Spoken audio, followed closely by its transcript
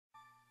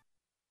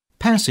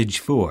Passage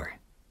 4.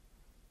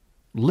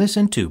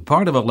 Listen to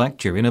part of a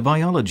lecture in a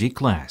biology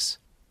class.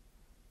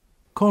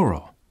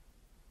 Coral.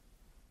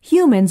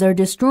 Humans are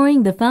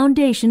destroying the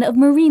foundation of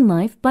marine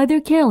life by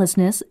their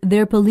carelessness,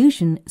 their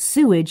pollution,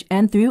 sewage,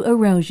 and through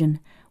erosion.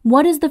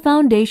 What is the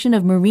foundation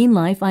of marine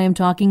life I am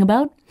talking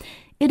about?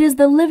 It is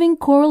the living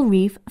coral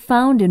reef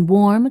found in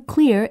warm,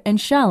 clear, and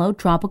shallow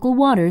tropical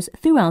waters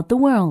throughout the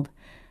world.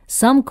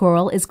 Some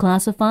coral is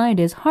classified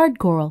as hard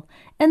coral,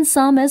 and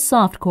some as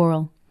soft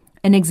coral.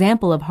 An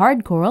example of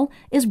hard coral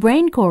is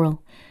brain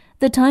coral.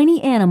 The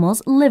tiny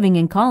animals living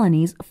in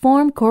colonies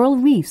form coral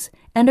reefs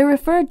and are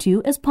referred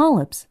to as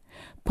polyps.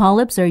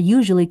 Polyps are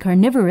usually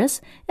carnivorous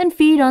and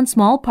feed on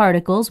small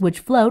particles which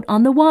float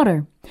on the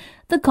water.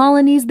 The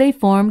colonies they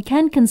form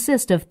can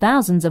consist of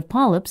thousands of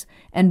polyps,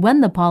 and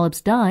when the polyps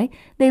die,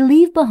 they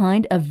leave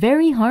behind a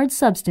very hard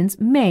substance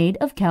made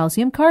of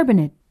calcium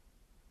carbonate.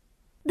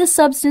 The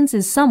substance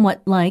is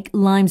somewhat like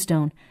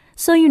limestone,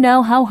 so you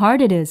know how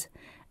hard it is.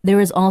 There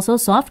is also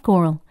soft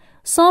coral.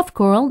 Soft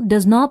coral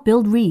does not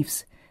build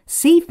reefs.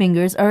 Sea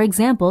fingers are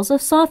examples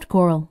of soft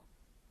coral.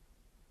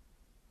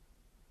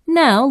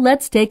 Now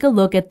let's take a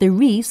look at the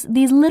reefs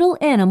these little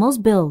animals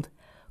build.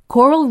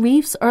 Coral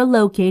reefs are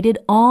located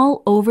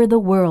all over the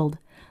world.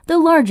 The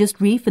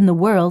largest reef in the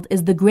world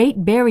is the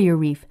Great Barrier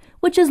Reef,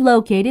 which is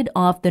located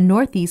off the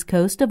northeast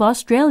coast of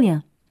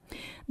Australia.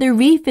 The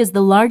reef is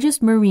the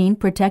largest marine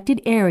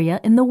protected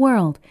area in the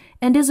world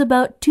and is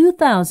about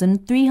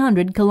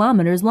 2,300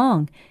 kilometers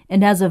long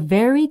and has a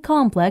very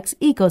complex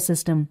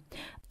ecosystem.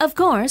 Of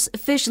course,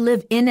 fish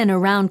live in and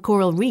around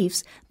coral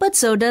reefs, but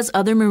so does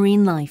other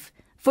marine life.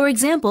 For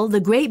example, the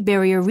Great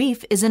Barrier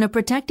Reef is in a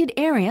protected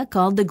area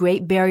called the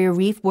Great Barrier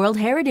Reef World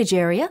Heritage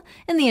Area,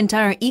 and the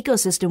entire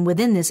ecosystem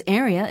within this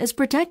area is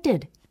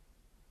protected.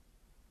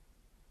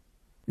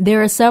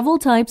 There are several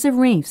types of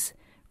reefs.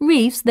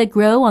 Reefs that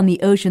grow on the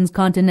ocean's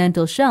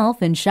continental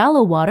shelf in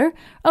shallow water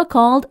are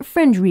called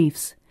fringe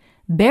reefs.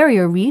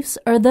 Barrier reefs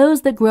are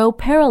those that grow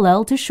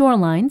parallel to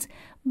shorelines,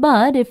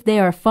 but if they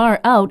are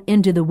far out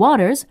into the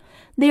waters,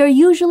 they are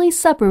usually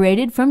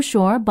separated from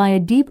shore by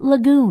a deep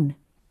lagoon.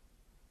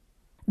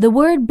 The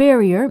word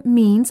barrier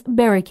means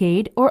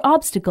barricade or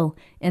obstacle,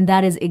 and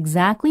that is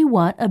exactly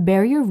what a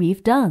barrier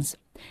reef does.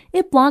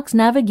 It blocks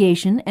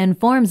navigation and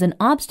forms an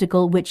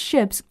obstacle which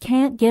ships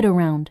can't get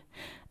around.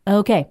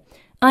 Okay,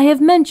 I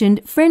have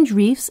mentioned fringe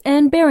reefs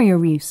and barrier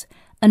reefs.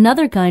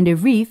 Another kind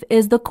of reef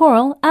is the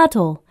coral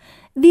atoll.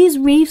 These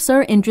reefs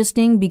are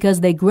interesting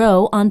because they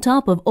grow on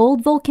top of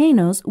old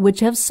volcanoes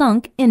which have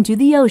sunk into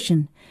the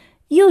ocean.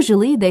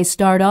 Usually they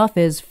start off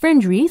as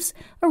fringe reefs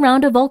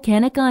around a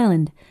volcanic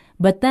island,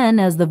 but then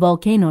as the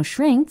volcano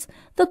shrinks,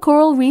 the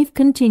coral reef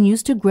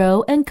continues to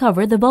grow and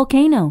cover the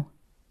volcano.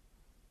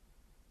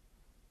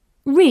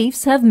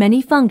 Reefs have many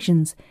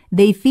functions.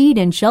 They feed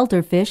and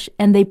shelter fish,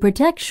 and they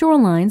protect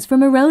shorelines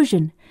from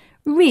erosion.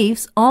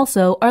 Reefs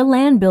also are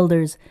land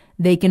builders.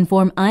 They can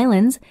form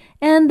islands,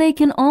 and they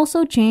can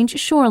also change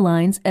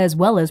shorelines as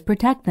well as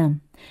protect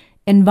them.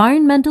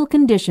 Environmental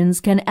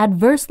conditions can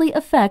adversely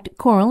affect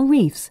coral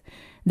reefs.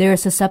 They are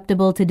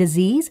susceptible to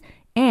disease,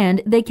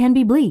 and they can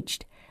be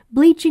bleached.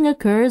 Bleaching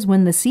occurs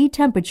when the sea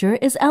temperature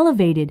is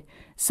elevated.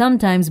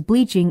 Sometimes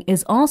bleaching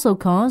is also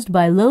caused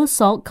by low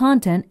salt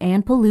content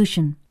and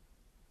pollution.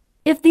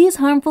 If these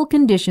harmful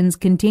conditions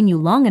continue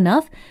long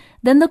enough,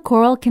 then the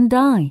coral can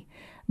die.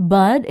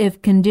 But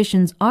if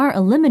conditions are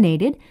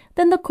eliminated,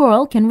 then the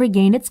coral can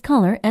regain its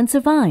color and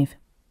survive.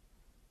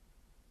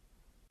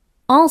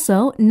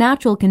 Also,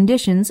 natural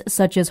conditions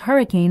such as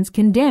hurricanes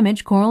can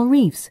damage coral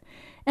reefs,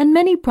 and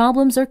many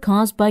problems are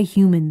caused by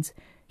humans.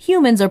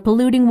 Humans are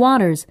polluting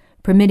waters,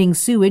 permitting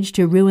sewage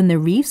to ruin the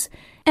reefs,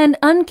 and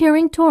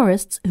uncaring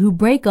tourists who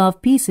break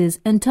off pieces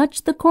and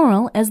touch the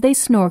coral as they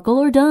snorkel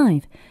or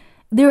dive.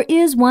 There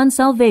is one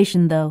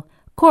salvation, though.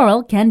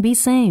 Coral can be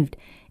saved,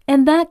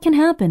 and that can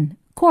happen.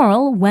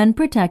 Coral, when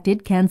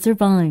protected, can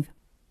survive.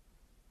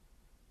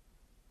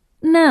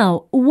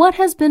 Now, what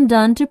has been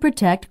done to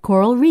protect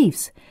coral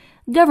reefs?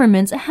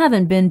 Governments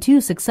haven't been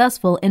too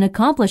successful in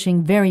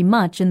accomplishing very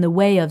much in the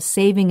way of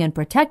saving and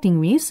protecting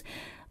reefs,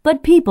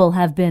 but people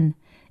have been.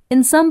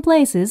 In some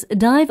places,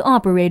 dive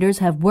operators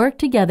have worked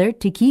together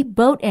to keep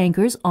boat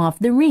anchors off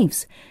the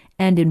reefs,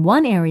 and in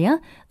one area,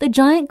 the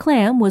giant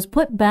clam was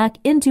put back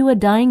into a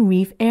dying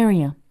reef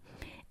area.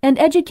 And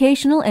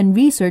educational and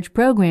research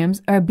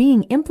programs are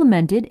being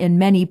implemented in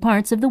many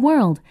parts of the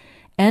world,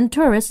 and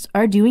tourists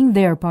are doing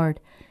their part.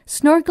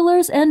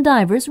 Snorkelers and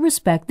divers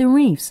respect the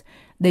reefs.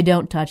 They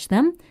don't touch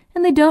them,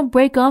 and they don't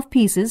break off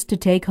pieces to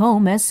take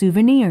home as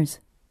souvenirs.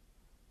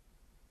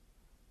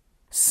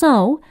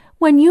 So,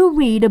 when you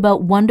read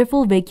about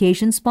wonderful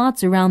vacation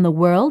spots around the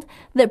world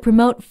that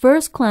promote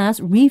first-class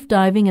reef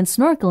diving and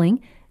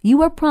snorkeling,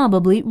 you are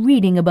probably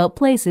reading about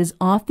places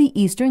off the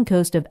eastern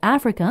coast of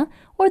Africa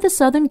or the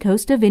southern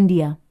coast of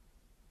India,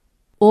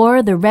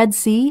 or the Red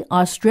Sea,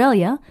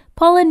 Australia,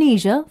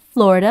 Polynesia,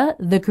 Florida,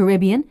 the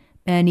Caribbean,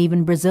 and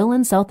even Brazil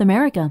and South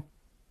America.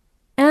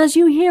 As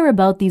you hear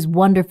about these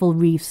wonderful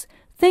reefs,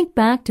 think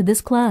back to this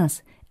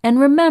class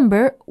and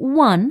remember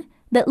 1.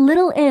 that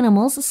little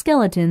animals'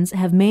 skeletons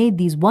have made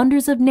these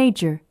wonders of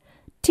nature.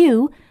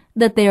 2.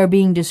 That they are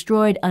being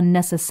destroyed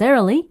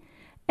unnecessarily.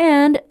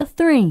 And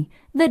 3.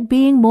 That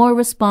being more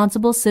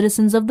responsible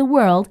citizens of the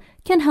world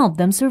can help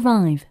them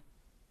survive.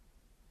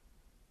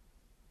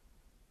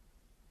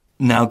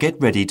 Now get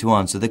ready to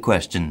answer the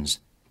questions.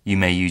 You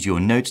may use your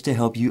notes to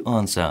help you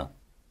answer.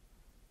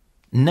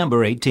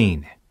 Number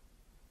 18.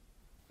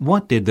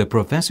 What did the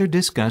professor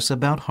discuss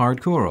about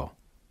hard coral?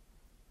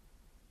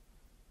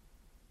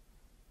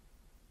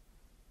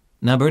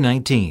 Number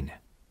 19.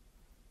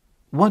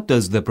 What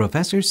does the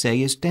professor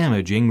say is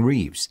damaging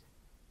reefs?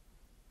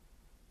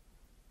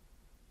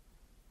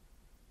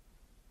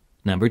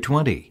 Number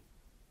 20.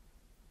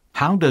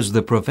 How does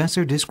the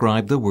professor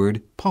describe the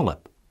word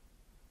polyp?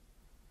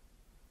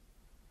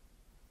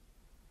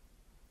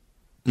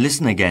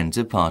 Listen again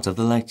to part of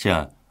the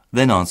lecture,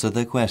 then answer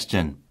the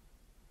question.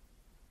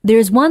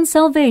 There's one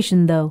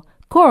salvation, though.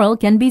 Coral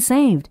can be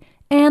saved,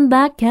 and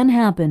that can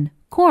happen.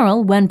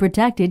 Coral, when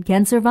protected,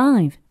 can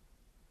survive.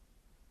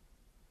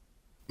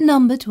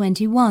 Number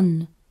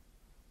 21.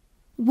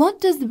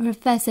 What does the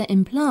professor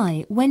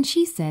imply when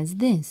she says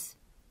this?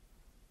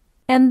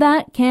 And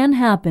that can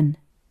happen.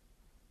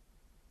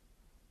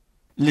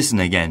 Listen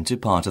again to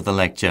part of the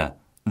lecture,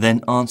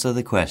 then answer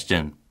the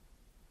question.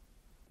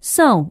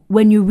 So,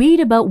 when you read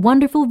about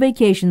wonderful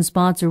vacation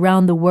spots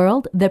around the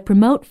world that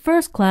promote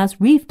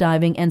first-class reef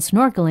diving and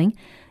snorkeling,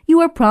 you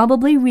are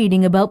probably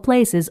reading about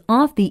places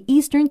off the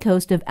eastern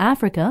coast of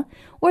Africa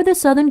or the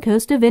southern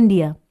coast of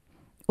India,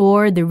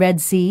 or the Red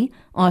Sea,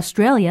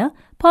 Australia,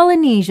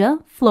 Polynesia,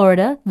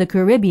 Florida, the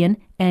Caribbean,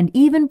 and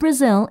even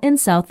Brazil in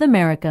South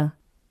America.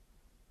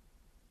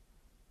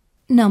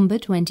 Number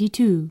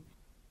 22.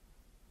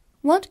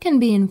 What can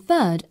be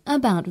inferred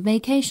about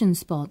vacation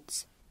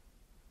spots?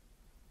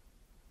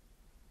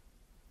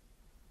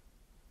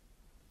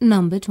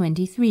 Number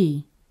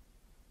 23.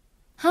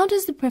 How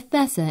does the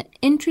professor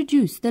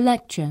introduce the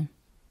lecture?